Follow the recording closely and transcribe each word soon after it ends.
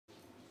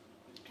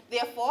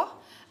Therefore,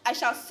 I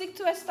shall seek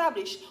to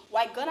establish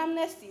why gun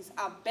amnesties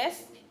are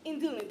best in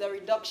dealing with the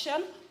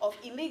reduction of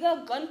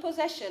illegal gun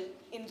possession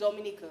in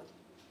Dominica.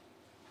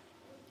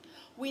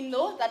 We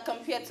know that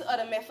compared to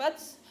other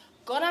methods,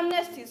 gun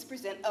amnesties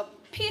present a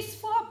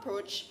peaceful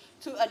approach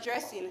to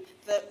addressing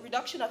the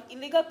reduction of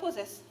illegal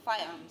possessed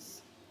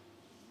firearms.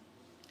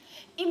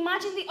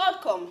 Imagine the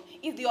outcome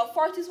if the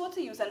authorities were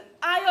to use an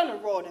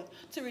iron rod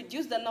to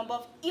reduce the number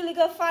of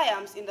illegal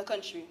firearms in the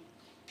country.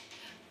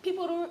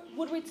 People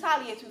would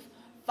retaliate with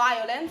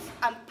violence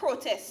and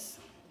protests,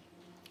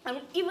 and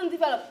would even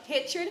develop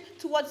hatred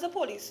towards the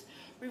police,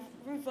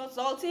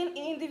 resulting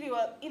in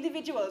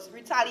individuals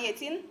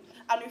retaliating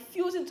and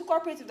refusing to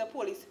cooperate with the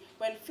police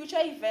when future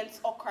events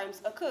or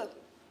crimes occur.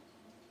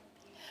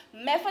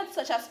 Methods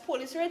such as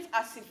police raids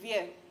are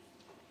severe.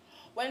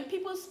 When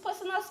people's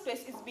personal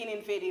space is being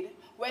invaded,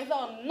 whether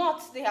or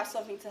not they have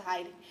something to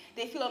hide,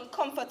 they feel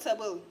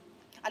uncomfortable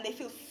and they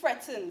feel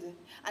threatened,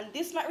 and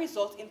this might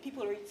result in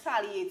people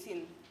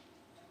retaliating.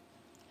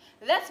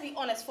 Let's be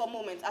honest for a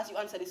moment as you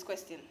answer this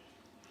question.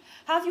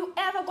 Have you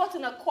ever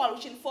gotten a call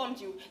which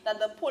informed you that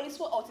the police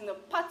were out in a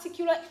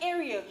particular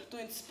area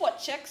doing spot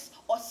checks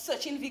or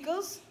searching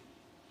vehicles?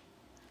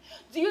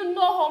 Do you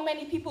know how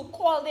many people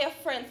call their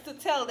friends to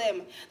tell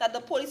them that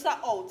the police are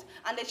out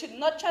and they should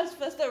not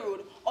traverse the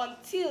road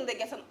until they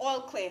get an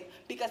all clear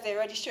because their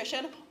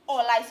registration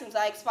or license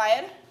are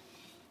expired?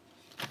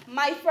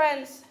 My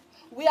friends,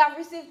 we have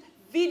received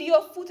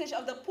video footage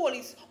of the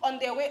police on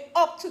their way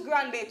up to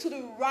Grand Bay to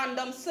do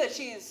random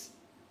searches.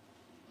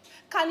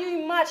 Can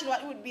you imagine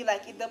what it would be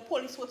like if the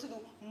police were to do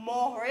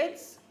more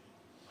raids?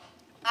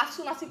 As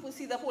soon as people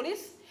see the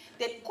police,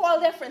 they'd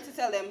call their friends to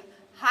tell them,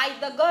 hide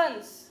the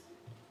guns.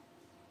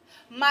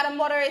 Madam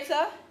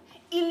Moderator,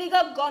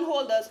 illegal gun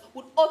holders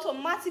would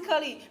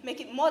automatically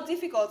make it more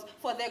difficult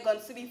for their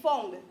guns to be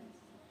found.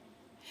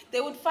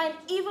 They would find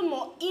even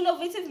more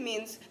innovative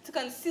means to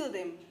conceal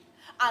them.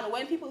 And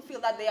when people feel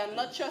that they are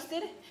not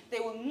trusted, they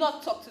will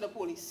not talk to the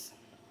police.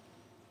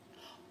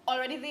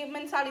 Already the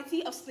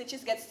mentality of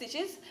snitches get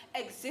stitches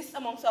exists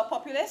amongst our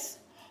populace.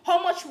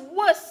 How much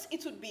worse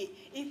it would be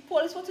if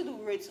police were to do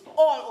raids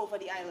all over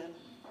the island.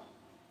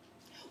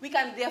 We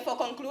can therefore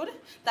conclude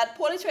that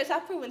police raids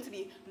have proven to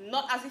be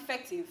not as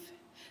effective,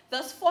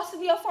 thus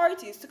forcing the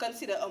authorities to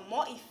consider a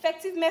more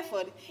effective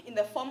method in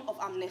the form of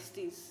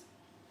amnesties.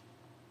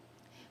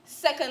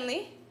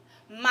 Secondly,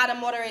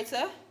 Madam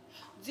Moderator,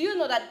 do you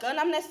know that gun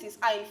amnesties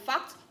are in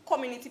fact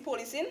community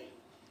policing?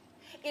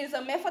 It is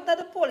a method that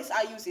the police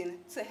are using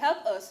to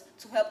help us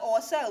to help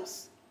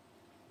ourselves.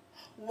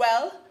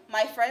 Well,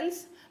 my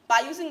friends, by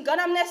using gun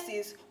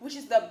amnesties, which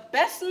is the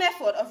best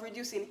method of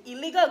reducing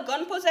illegal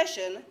gun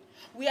possession,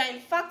 we are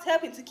in fact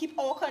helping to keep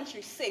our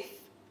country safe.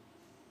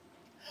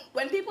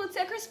 When people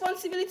take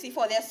responsibility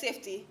for their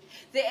safety,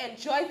 they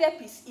enjoy their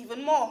peace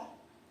even more.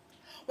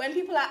 When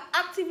people are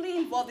actively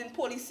involved in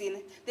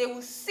policing, they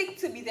will seek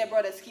to be their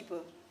brother's keeper.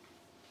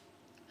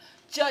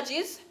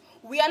 Judges,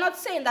 we are not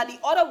saying that the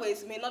other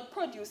ways may not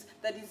produce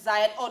the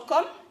desired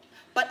outcome,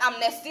 but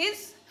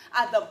amnesties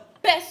are the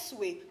best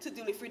way to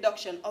deal with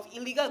reduction of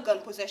illegal gun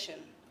possession.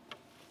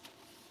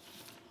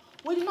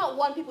 We do not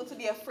want people to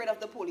be afraid of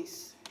the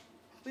police.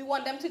 We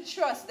want them to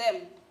trust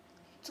them,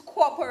 to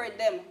cooperate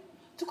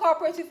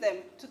with them,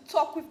 to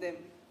talk with them.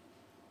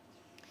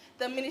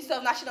 The Minister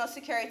of National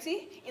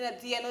Security, in a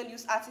DNO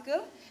News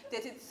article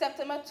dated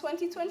September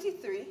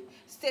 2023,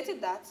 stated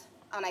that,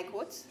 and I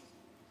quote,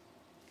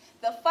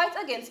 "The fight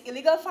against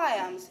illegal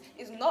firearms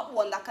is not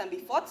one that can be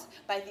fought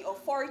by the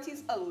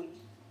authorities alone,"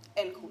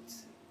 end quote.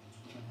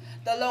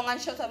 The long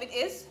and short of it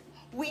is,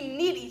 we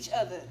need each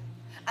other.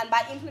 And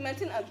by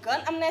implementing a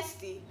gun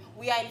amnesty,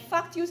 we are in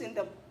fact using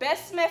the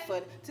best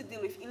method to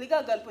deal with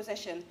illegal gun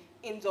possession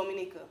in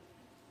Dominica.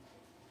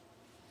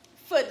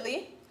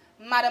 Thirdly,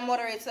 Madam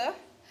Moderator,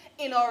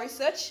 in our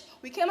research,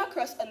 we came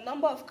across a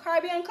number of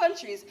Caribbean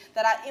countries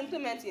that are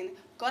implementing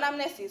gun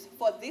amnesties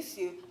for this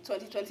year,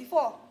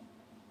 2024.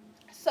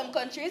 Some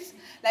countries,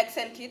 like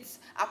St. Kitts,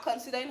 are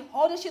considering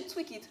how they should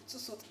tweak it to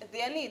suit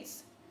their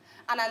needs.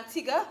 And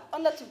Antigua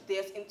undertook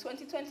theirs in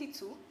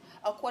 2022,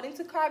 according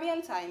to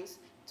Caribbean Times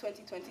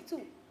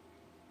 2022.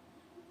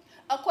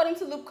 According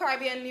to Loop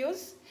Caribbean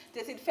News,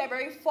 dated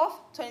February 4th,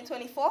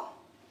 2024,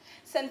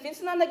 St.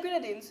 Vincent and the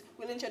Grenadines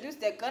will introduce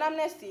their gun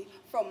amnesty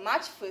from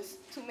March 1st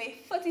to May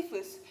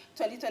 31st,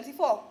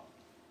 2024.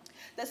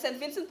 The St.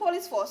 Vincent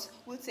Police Force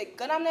will take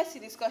gun amnesty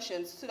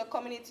discussions to the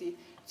community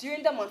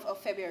during the month of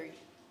February.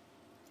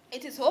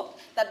 It is hoped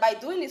that by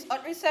doing these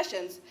outreach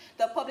sessions,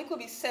 the public will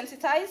be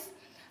sensitized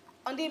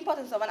on the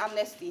importance of an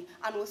amnesty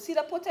and will see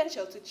the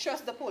potential to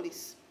trust the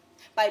police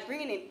by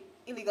bringing in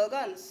illegal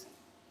guns.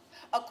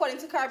 According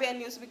to Caribbean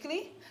News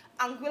Weekly,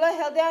 Anguilla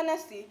held their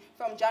amnesty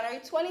from January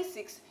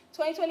 26,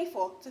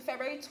 2024 to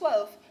February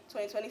 12,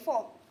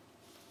 2024.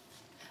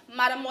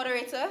 Madam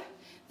Moderator,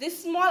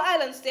 these small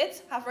island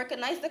states have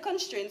recognized the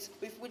constraints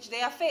with which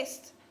they are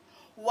faced.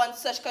 One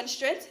such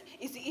constraint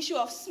is the issue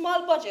of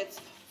small budgets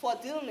for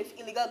dealing with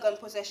illegal gun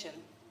possession.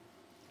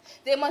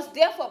 They must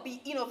therefore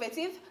be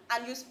innovative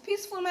and use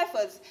peaceful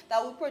methods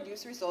that will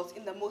produce results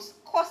in the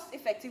most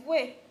cost-effective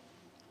way.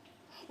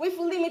 With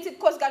limited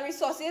Coast Guard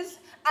resources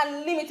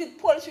and limited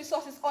police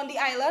resources on the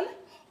island,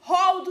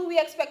 how do we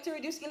expect to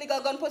reduce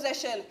illegal gun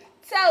possession?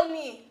 Tell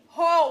me,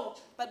 how?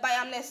 But by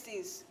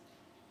amnesties.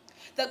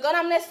 The gun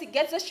amnesty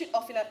gets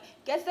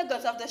the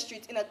guns off the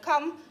street in a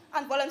calm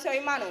and voluntary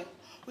manner,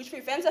 which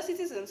prevents the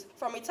citizens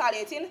from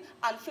retaliating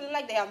and feeling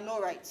like they have no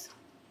rights.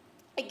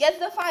 It gets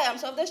the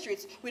firearms off the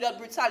streets without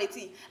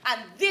brutality,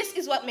 and this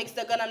is what makes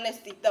the gun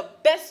amnesty the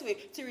best way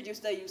to reduce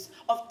the use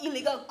of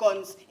illegal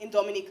guns in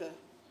Dominica.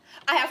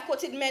 I have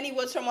quoted many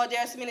words from our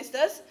dearest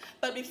ministers,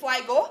 but before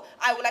I go,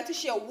 I would like to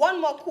share one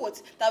more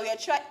quote that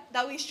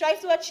we strive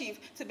to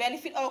achieve to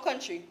benefit our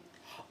country.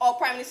 Our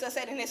Prime Minister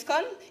said in his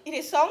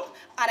song,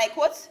 and I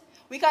quote,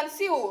 "We can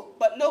see you,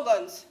 but no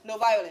guns, no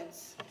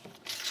violence."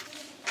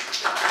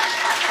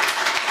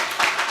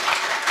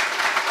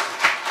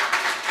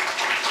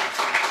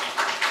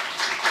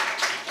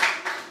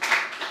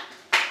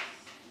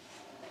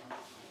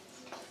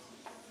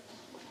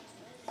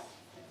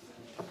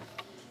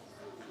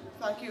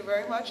 Thank you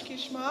very much,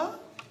 Kishma.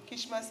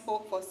 Kishma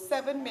spoke for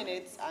 7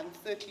 minutes and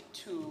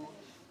 32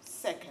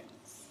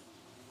 seconds.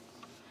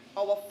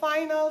 Our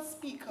final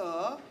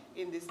speaker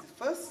in this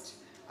first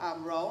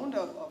round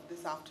of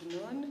this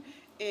afternoon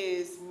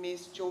is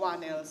Ms.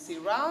 Joannelle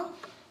Serra,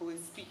 who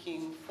is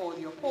speaking for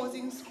the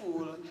opposing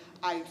school,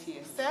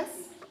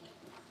 ITSS.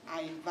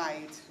 I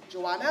invite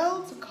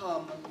Joannelle to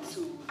come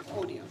to the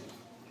podium.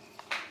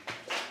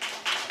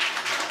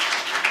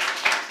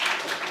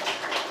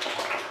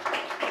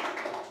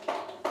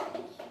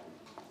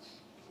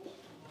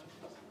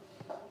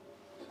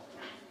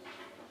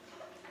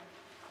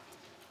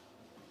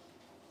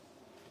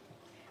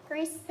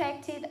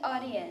 Respected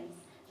audience,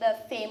 the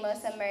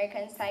famous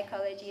American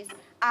psychologist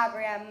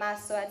Abraham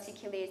Maslow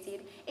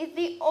articulated, if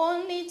the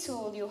only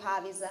tool you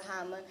have is a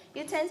hammer,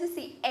 you tend to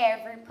see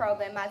every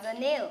problem as a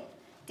nail.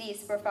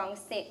 This profound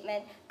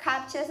statement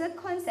captures a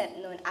concept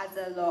known as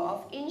the law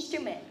of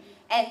instrument,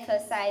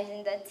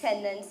 emphasizing the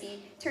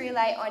tendency to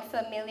rely on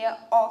familiar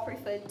or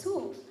preferred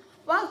tools.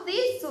 While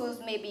these tools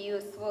may be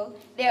useful,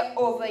 their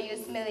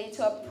overuse may lead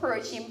to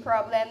approaching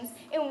problems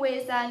in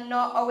ways that are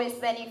not always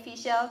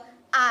beneficial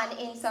and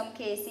in some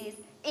cases,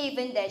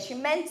 even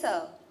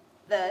detrimental.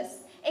 Thus,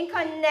 in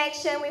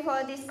connection with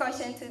our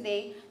discussion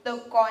today, the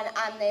gun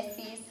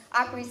amnesties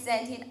are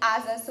presented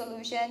as a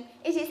solution.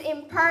 It is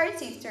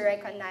imperative to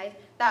recognize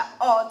that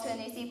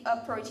alternative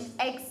approaches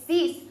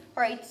exist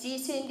for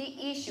reducing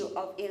the issue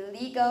of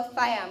illegal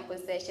firearm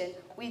possession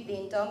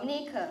within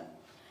Dominica.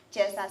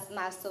 Just as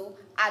Maslow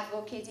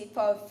advocated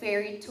for a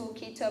varied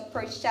toolkit to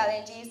approach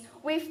challenges,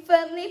 we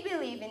firmly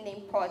believe in the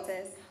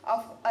importance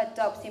of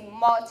adopting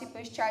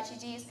multiple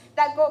strategies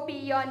that go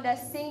beyond the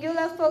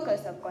singular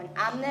focus of gun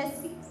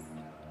amnesties.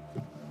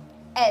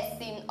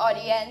 Esteemed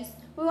audience,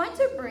 we want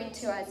to bring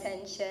to your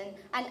attention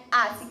an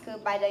article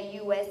by the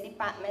U.S.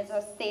 Department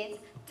of State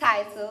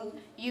titled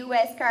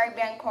U.S.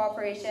 Caribbean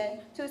Cooperation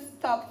to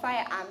Stop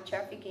Firearm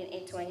Trafficking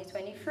in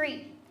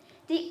 2023.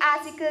 The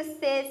article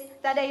states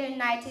that the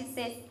United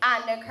States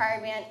and the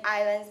Caribbean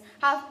islands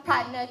have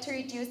partnered to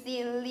reduce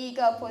the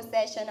illegal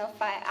possession of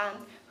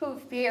firearms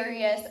through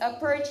various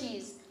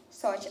approaches,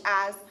 such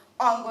as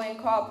ongoing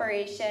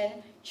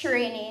cooperation,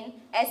 training,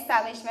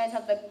 establishment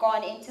of the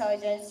gun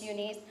intelligence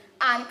units,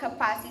 and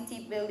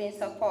capacity building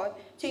support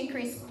to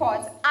increase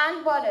port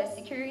and border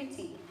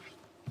security.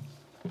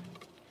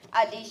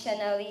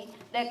 Additionally,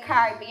 the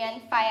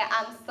Caribbean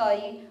Firearms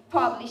Study,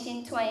 published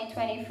in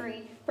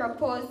 2023,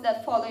 proposed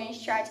the following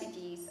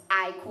strategies.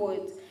 I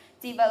quote,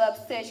 develop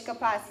search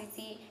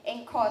capacity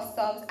in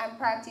customs and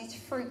practice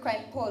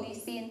frequent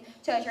policing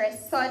to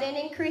address sudden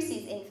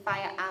increases in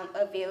firearm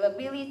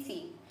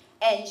availability.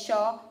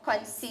 Ensure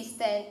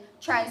consistent,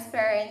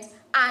 transparent,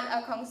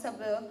 and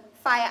accountable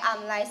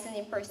firearm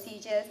licensing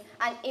procedures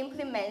and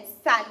implement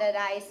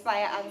standardized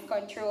firearms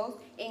controls,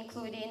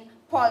 including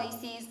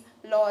policies,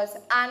 laws,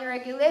 and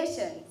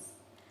regulations.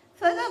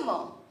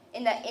 Furthermore,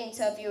 in the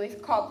interview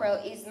with Corporal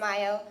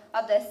Ismail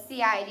of the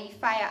CID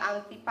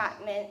Firearms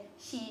Department,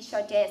 she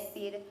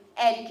suggested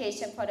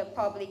education for the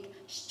public,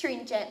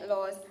 stringent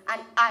laws,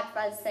 and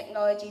advanced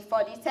technology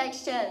for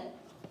detection.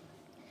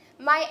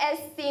 My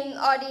esteemed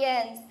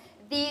audience,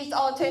 these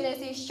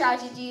alternative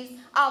strategies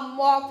are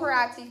more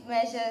proactive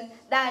measures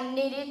that are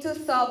needed to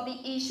solve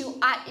the issue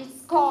at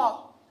its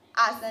core.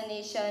 As a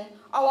nation,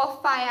 our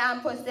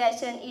firearm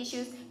possession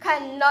issues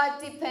cannot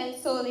depend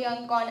solely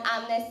on gun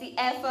amnesty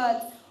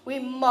efforts. We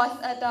must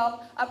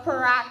adopt a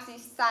proactive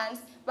stance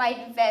by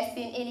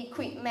investing in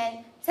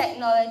equipment,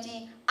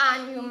 technology,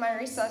 and human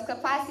resource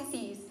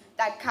capacities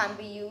that can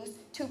be used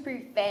to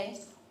prevent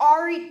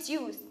or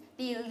reduce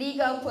the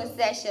illegal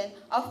possession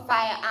of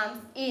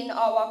firearms in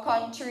our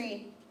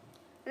country.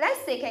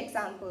 Let's take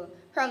example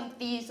from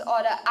these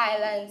other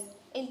islands.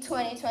 In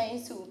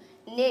 2022,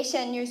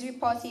 Nation News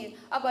reported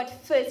about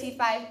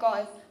 35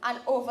 guns and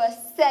over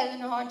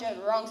 700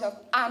 rounds of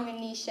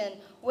ammunition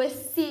were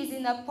seized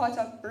in the port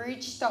of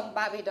Bridgetown,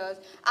 Barbados,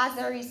 as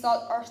a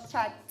result of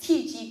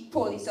strategic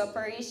police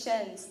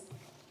operations.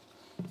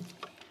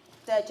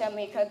 The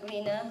Jamaica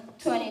Gleaner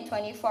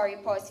 2024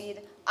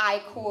 reported, I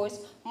quote,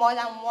 more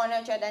than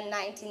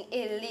 119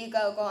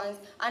 illegal guns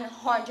and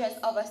hundreds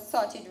of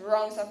assorted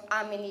rounds of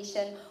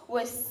ammunition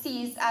were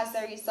seized as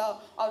a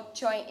result of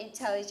joint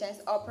intelligence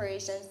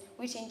operations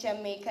between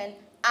Jamaican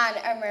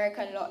and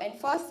American law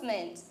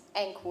enforcement,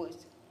 end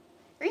quote.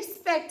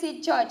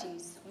 Respected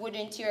judges,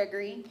 wouldn't you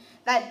agree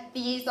that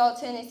these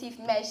alternative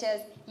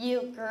measures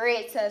yield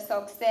greater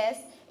success?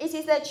 It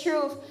is the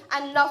truth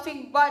and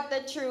nothing but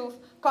the truth.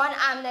 Gun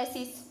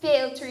amnesties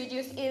fail to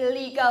reduce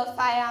illegal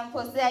firearm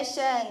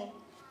possession.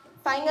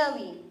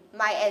 Finally,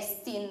 my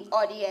esteemed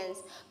audience,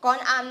 gun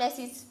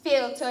amnesties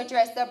fail to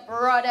address the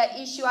broader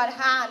issue at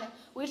hand,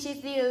 which is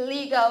the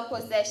illegal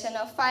possession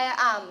of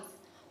firearms.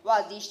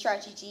 While this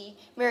strategy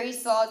may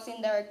result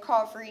in the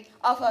recovery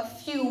of a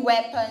few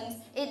weapons,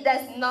 it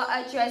does not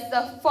address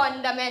the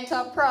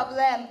fundamental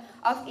problem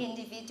of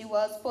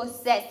individuals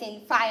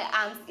possessing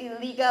firearms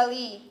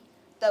illegally.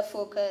 The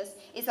focus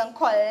is on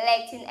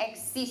collecting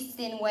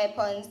existing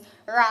weapons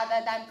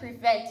rather than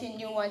preventing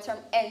new ones from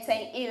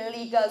entering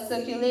illegal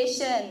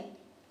circulation.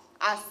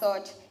 As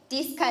such,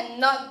 this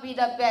cannot be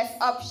the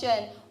best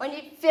option when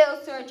it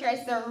fails to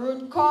address the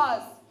root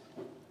cause.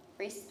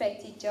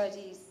 Respected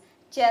judges,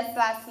 just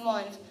last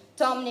month,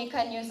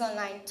 Dominica News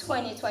Online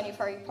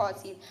 2024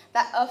 reported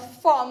that a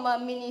former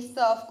Minister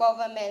of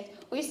Government,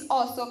 who is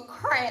also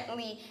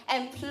currently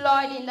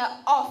employed in the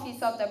office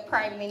of the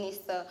Prime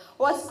Minister,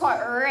 was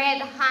caught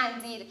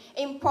red-handed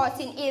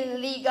importing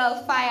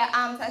illegal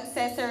firearms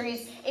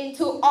accessories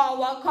into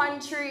our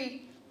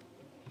country.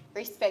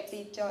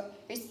 Respected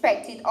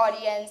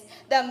audience,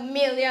 the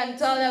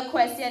million-dollar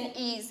question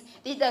is,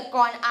 did the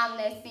gun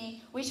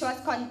amnesty, which was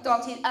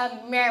conducted a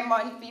mere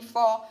month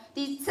before,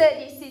 deter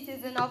the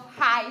citizen of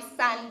high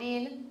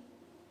standing?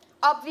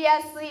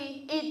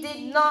 Obviously, it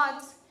did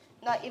not.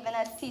 Not even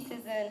a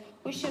citizen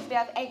who should be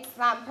of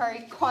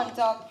exemplary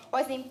conduct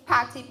was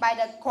impacted by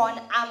the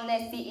gun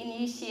amnesty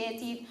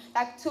initiative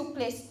that took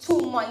place 2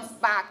 months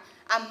back,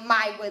 and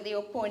my worthy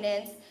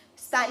opponents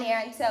stand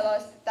here and tell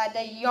us that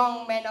the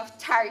young men of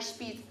Tarish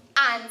Pit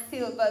and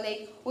Silver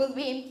Lake will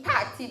be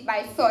impacted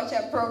by such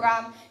a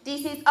program.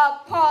 This is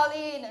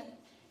appalling.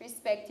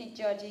 Respected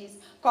judges,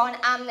 gun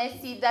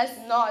amnesty does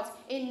not,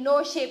 in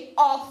no shape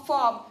or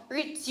form,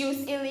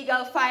 reduce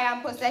illegal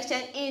firearm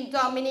possession in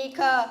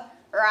Dominica.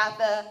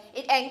 Rather,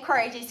 it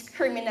encourages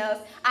criminals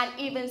and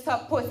even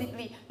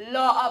supposedly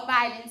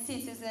law-abiding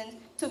citizens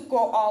to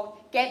go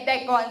out, get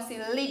their guns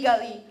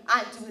illegally,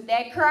 and do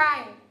their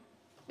crime.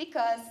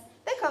 Because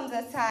there comes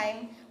a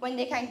time when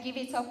they can give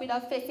it up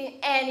without facing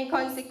any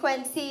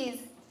consequences.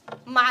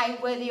 My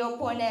worthy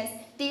opponents,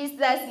 this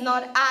does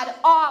not add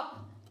up.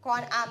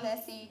 Gun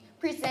amnesty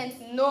presents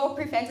no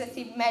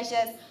preventative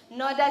measures,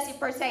 nor does it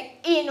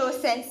protect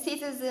innocent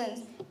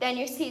citizens. Then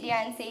you sit there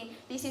and say,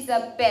 this is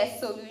the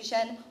best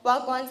solution,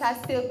 while guns are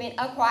still being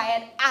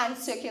acquired and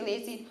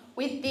circulated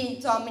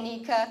within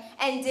Dominica,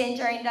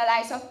 endangering the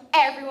lives of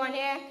everyone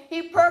here.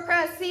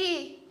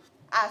 Hypocrisy!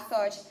 As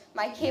such,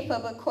 my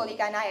capable colleague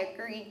and I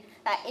agree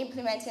that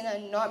implementing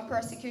a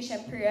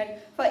non-prosecution period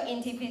for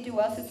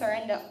individuals to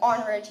surrender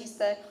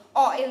unregistered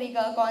or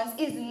illegal guns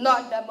is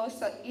not the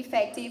most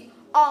effective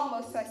or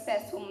most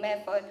successful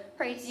method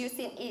for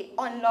reducing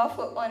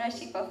unlawful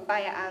ownership of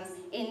firearms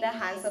in the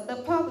hands of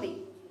the public.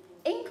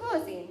 In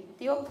closing,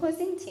 the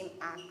opposing team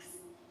asks,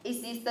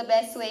 is this the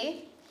best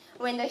way?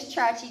 When the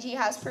strategy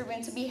has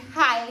proven to be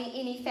highly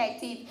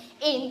ineffective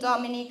in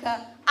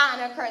Dominica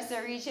and across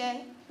the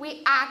region,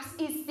 we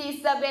ask, is this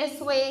the best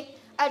way?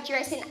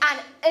 Addressing an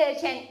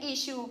urgent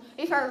issue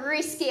with a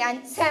risky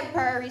and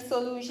temporary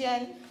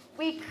solution.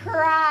 We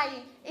cry,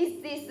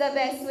 is this the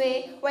best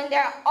way, when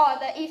there are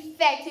other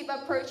effective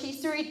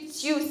approaches to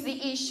reduce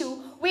the issue?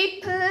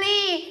 We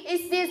plead,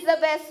 is this the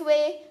best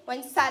way,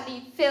 when sadly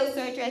it fails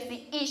to address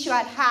the issue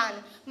at hand?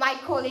 My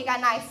colleague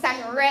and I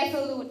stand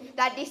resolute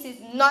that this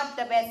is not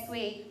the best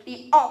way.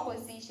 The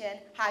opposition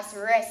has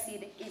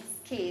rested its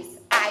case.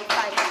 I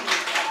thank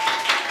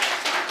you.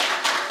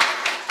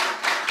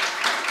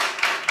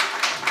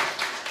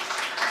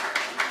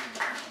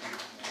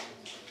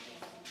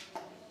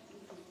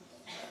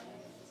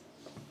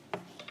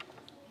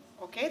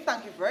 Okay,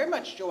 thank you very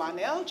much,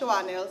 Joannelle.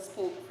 Joannelle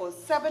spoke for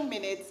 7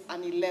 minutes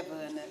and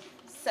 11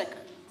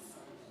 seconds.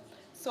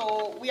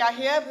 So we are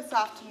here this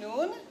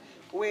afternoon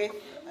with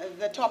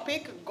the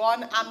topic,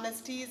 gun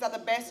amnesties are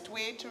the best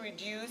way to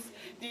reduce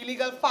the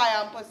illegal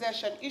firearm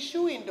possession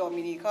issue in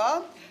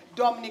Dominica.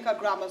 Dominica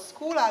Grammar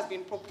School has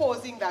been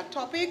proposing that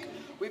topic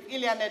with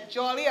Ilianet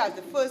Jolly as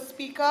the first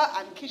speaker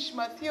and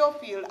Kishma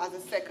Theophile as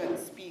the second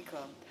speaker.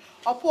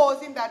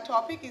 Opposing that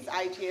topic is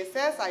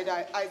ITSS,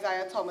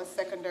 Isaiah Thomas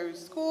Secondary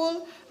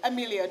School.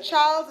 Amelia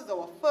Charles is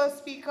our first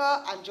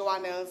speaker, and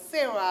Joannelle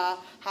Sarah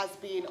has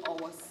been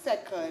our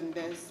second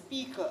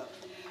speaker.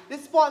 The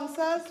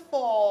sponsors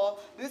for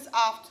this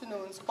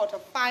afternoon's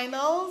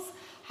quarterfinals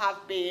have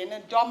been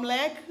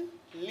Domlec,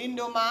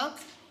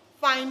 Lindomax,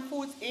 Fine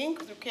Foods Inc.,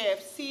 the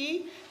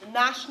KFC, the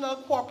National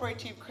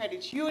Cooperative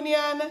Credit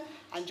Union,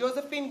 and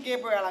Josephine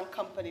Gabriel and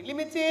Company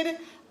Limited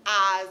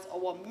as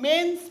our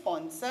main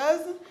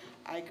sponsors.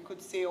 I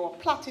could say our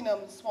platinum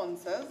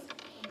sponsors.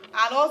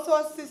 And also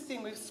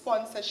assisting with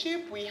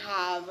sponsorship, we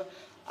have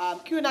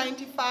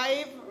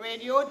Q95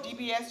 Radio,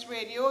 DBS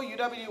Radio,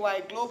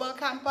 UWI Global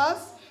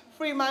Campus,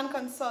 Freeman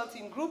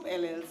Consulting Group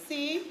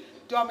LLC,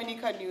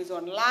 Dominica News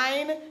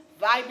Online,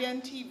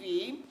 Vibian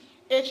TV,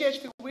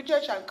 HHP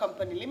Whitchurch and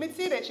Company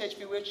Limited.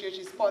 HHP Whitchurch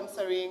is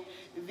sponsoring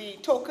the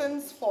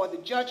tokens for the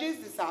judges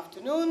this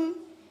afternoon.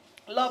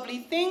 Lovely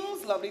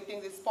Things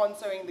is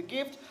sponsoring the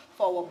gift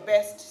for our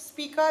best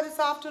speaker this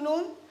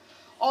afternoon.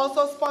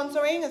 Also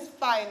sponsoring is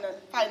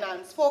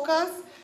Finance Focus,